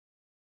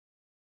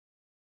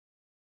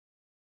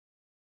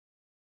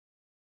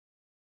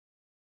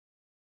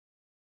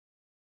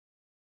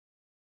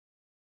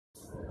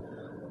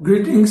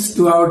Greetings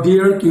to our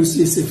dear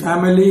QCEC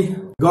family.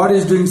 God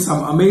is doing some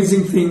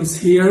amazing things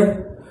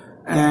here,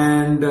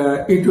 and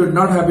it would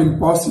not have been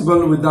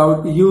possible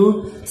without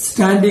you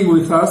standing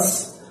with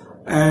us.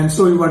 And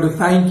so we want to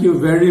thank you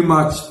very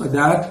much for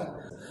that.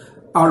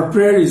 Our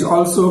prayer is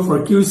also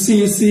for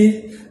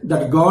QCEC,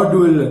 that God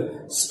will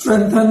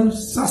strengthen,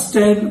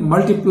 sustain,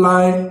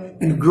 multiply,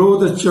 and grow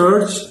the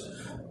church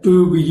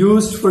to be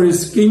used for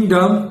His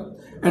kingdom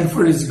and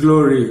for His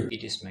glory.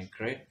 It is my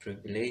great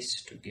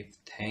privilege to give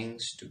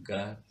thanks to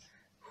God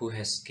who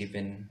has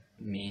given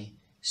me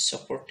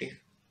supportive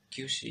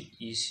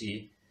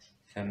QCEC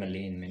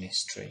family in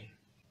ministry.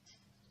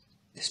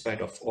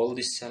 Despite of all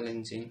this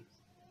challenging,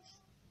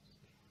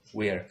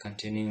 we are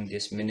continuing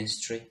this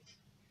ministry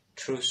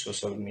through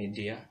social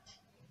media,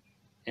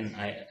 and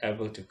I am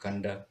able to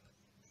conduct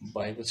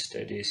Bible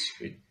studies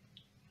with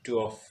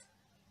two of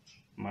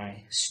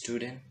my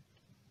students.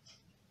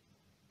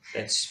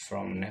 That's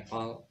from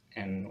Nepal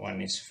and one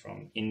is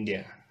from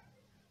India.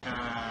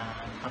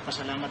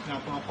 Papasalamat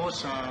nga po ako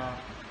sa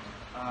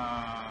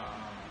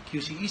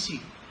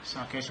QCEC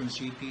sa Quezon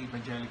City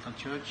Evangelical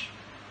Church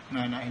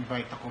na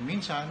na-invite ako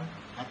minsan,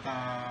 at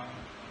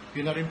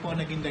yun na rin po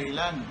naging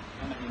dahilan,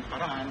 na naging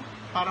paraan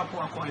para po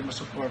ako ay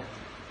masupport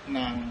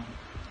ng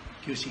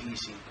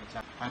QCEC.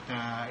 At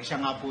isa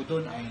nga po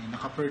doon ay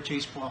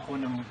naka-purchase po ako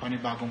ng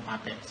panibagong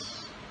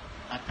puppets.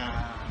 At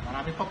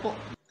marami pa po.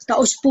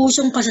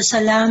 Taos-pusong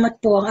pasasalamat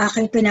po ang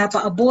aking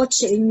pinapaabot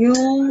sa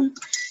inyong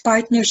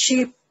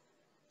partnership,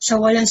 sa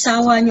walang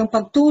sawa niyong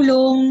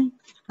pagtulong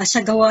at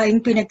sa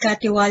gawaing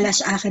pinagkatiwala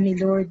sa akin ni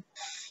Lord.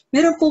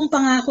 Meron pong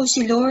pangako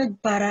si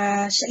Lord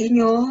para sa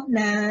inyo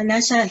na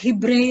nasa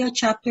Hebreo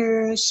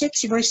chapter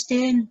 6 verse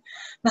 10.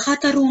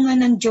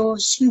 Makatarungan ng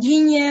Diyos,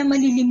 hindi niya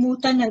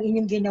malilimutan ang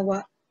inyong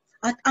ginawa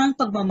at ang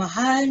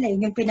pagmamahal na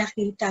inyong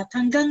pinakita at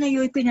hanggang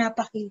ngayon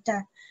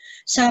pinapakita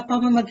sa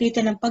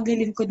pamamagitan ng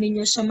paglilingkod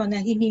ninyo sa mga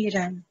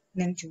hinirang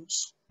ng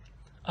Diyos.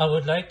 I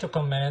would like to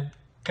commend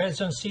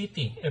Quezon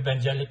City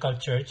Evangelical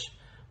Church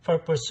for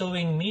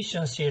pursuing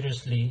mission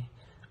seriously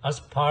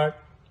as part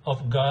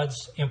of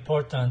God's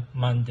important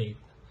mandate.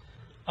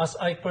 As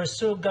I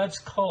pursue God's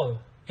call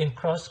in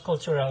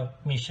cross-cultural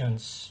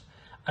missions,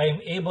 I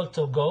am able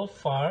to go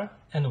far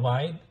and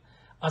wide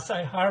as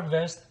I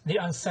harvest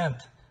the unsent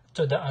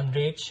to the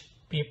unreached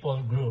people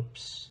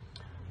groups.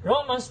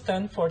 Romans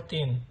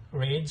 10:14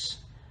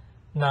 reads,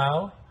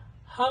 "Now,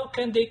 how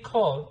can they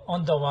call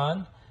on the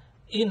one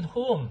in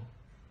whom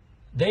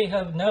they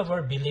have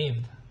never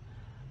believed?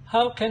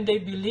 How can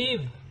they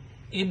believe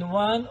in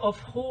one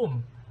of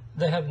whom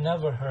they have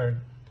never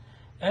heard?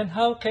 And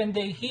how can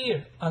they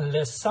hear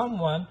unless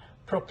someone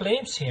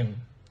proclaims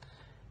him?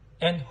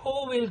 And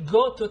who will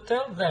go to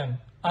tell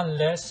them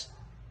unless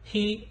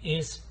he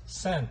is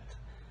sent?"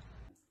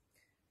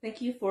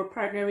 Thank you for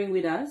partnering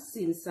with us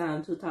since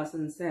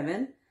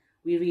 2007.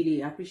 We really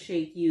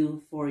appreciate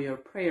you for your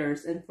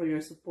prayers and for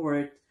your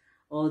support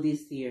all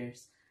these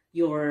years.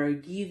 Your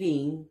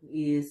giving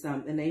is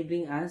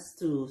enabling us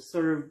to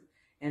serve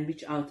and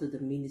reach out to the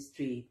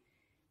ministry,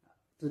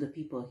 to the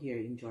people here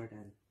in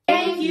Jordan.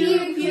 Thank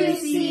you,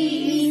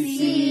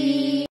 QCEC!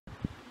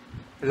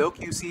 Hello,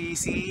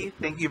 QCEC.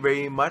 Thank you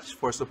very much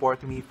for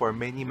supporting me for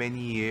many,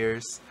 many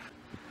years.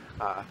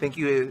 Thank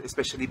you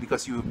especially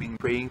because you've been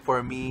praying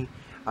for me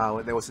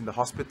when I was in the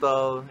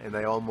hospital and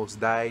I almost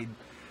died.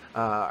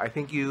 I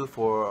thank you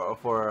for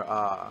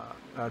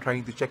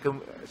trying to check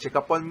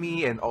up on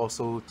me and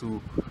also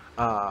to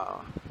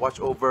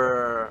watch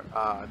over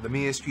the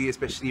ministry,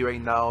 especially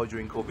right now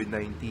during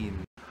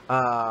COVID-19.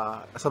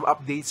 Some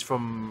updates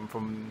from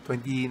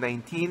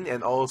 2019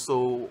 and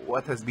also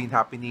what has been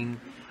happening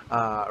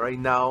right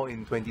now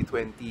in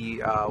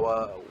 2020.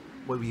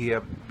 What we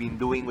have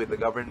been doing with the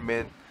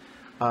government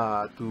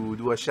to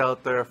do a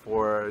shelter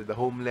for the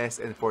homeless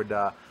and for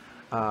the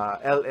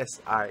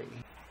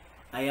LSI.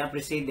 I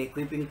appreciate the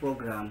equipping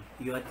program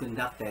you had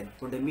conducted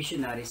for the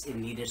missionaries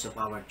and leaders of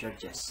our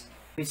churches,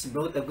 which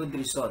brought a good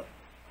result.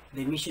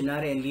 The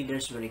missionary and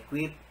leaders were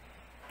equipped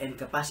and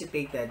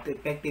capacitated to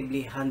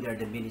effectively handle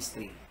the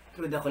ministry.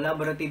 Through the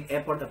collaborative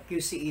effort of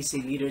QCEC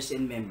leaders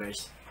and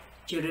members,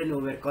 children who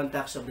were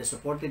contacts of the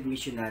supported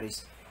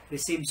missionaries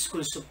received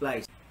school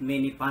supplies.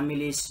 Many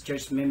families,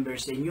 church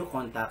members, and new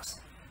contacts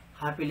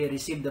happily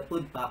received the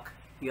food pack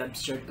you have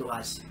shared to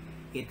us.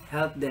 It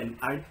helped them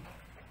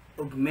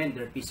augment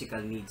their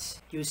physical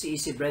needs.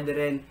 QCEC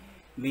brethren,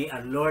 may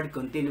our Lord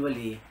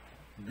continually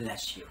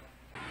bless you.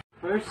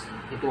 First,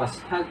 it was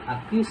held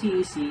at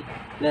QCEC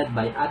led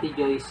by Ate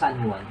Joy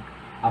San Juan,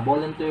 a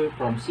volunteer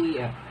from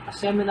CEF, a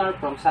seminar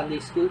from Sunday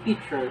school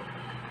teacher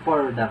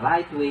for the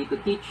right way to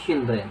teach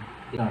children.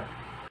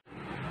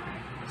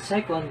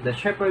 Second, the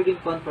Shepherding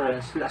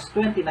Conference last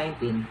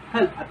 2019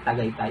 held at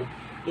Tagaytay.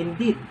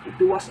 Indeed, it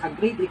was a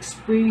great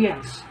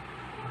experience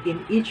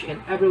in each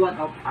and every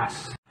one of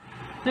us.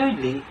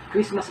 Thirdly,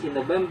 Christmas in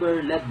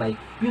November led by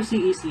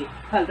QCEC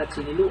held at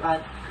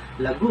Siniluan,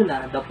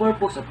 Laguna. The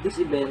purpose of this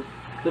event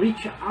to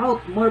reach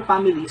out more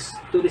families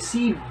to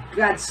receive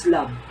God's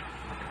love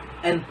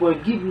and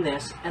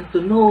forgiveness and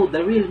to know the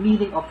real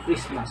meaning of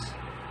Christmas.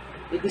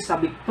 it is a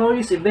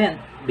victorious event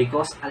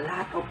because a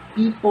lot of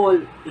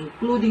people,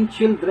 including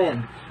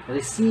children,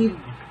 receive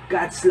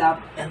God's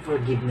love and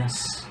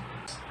forgiveness.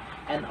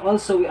 And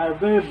also, we are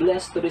very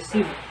blessed to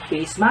receive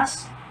face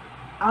masks,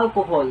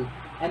 alcohol,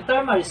 and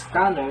thermal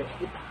scanner.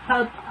 It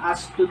helped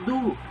us to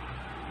do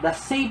the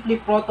safely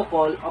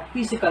protocol of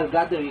physical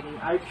gathering in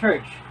our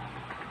church.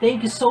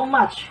 Thank you so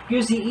much,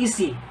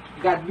 QCEC.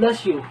 God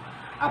bless you.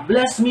 A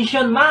blessed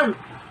mission month!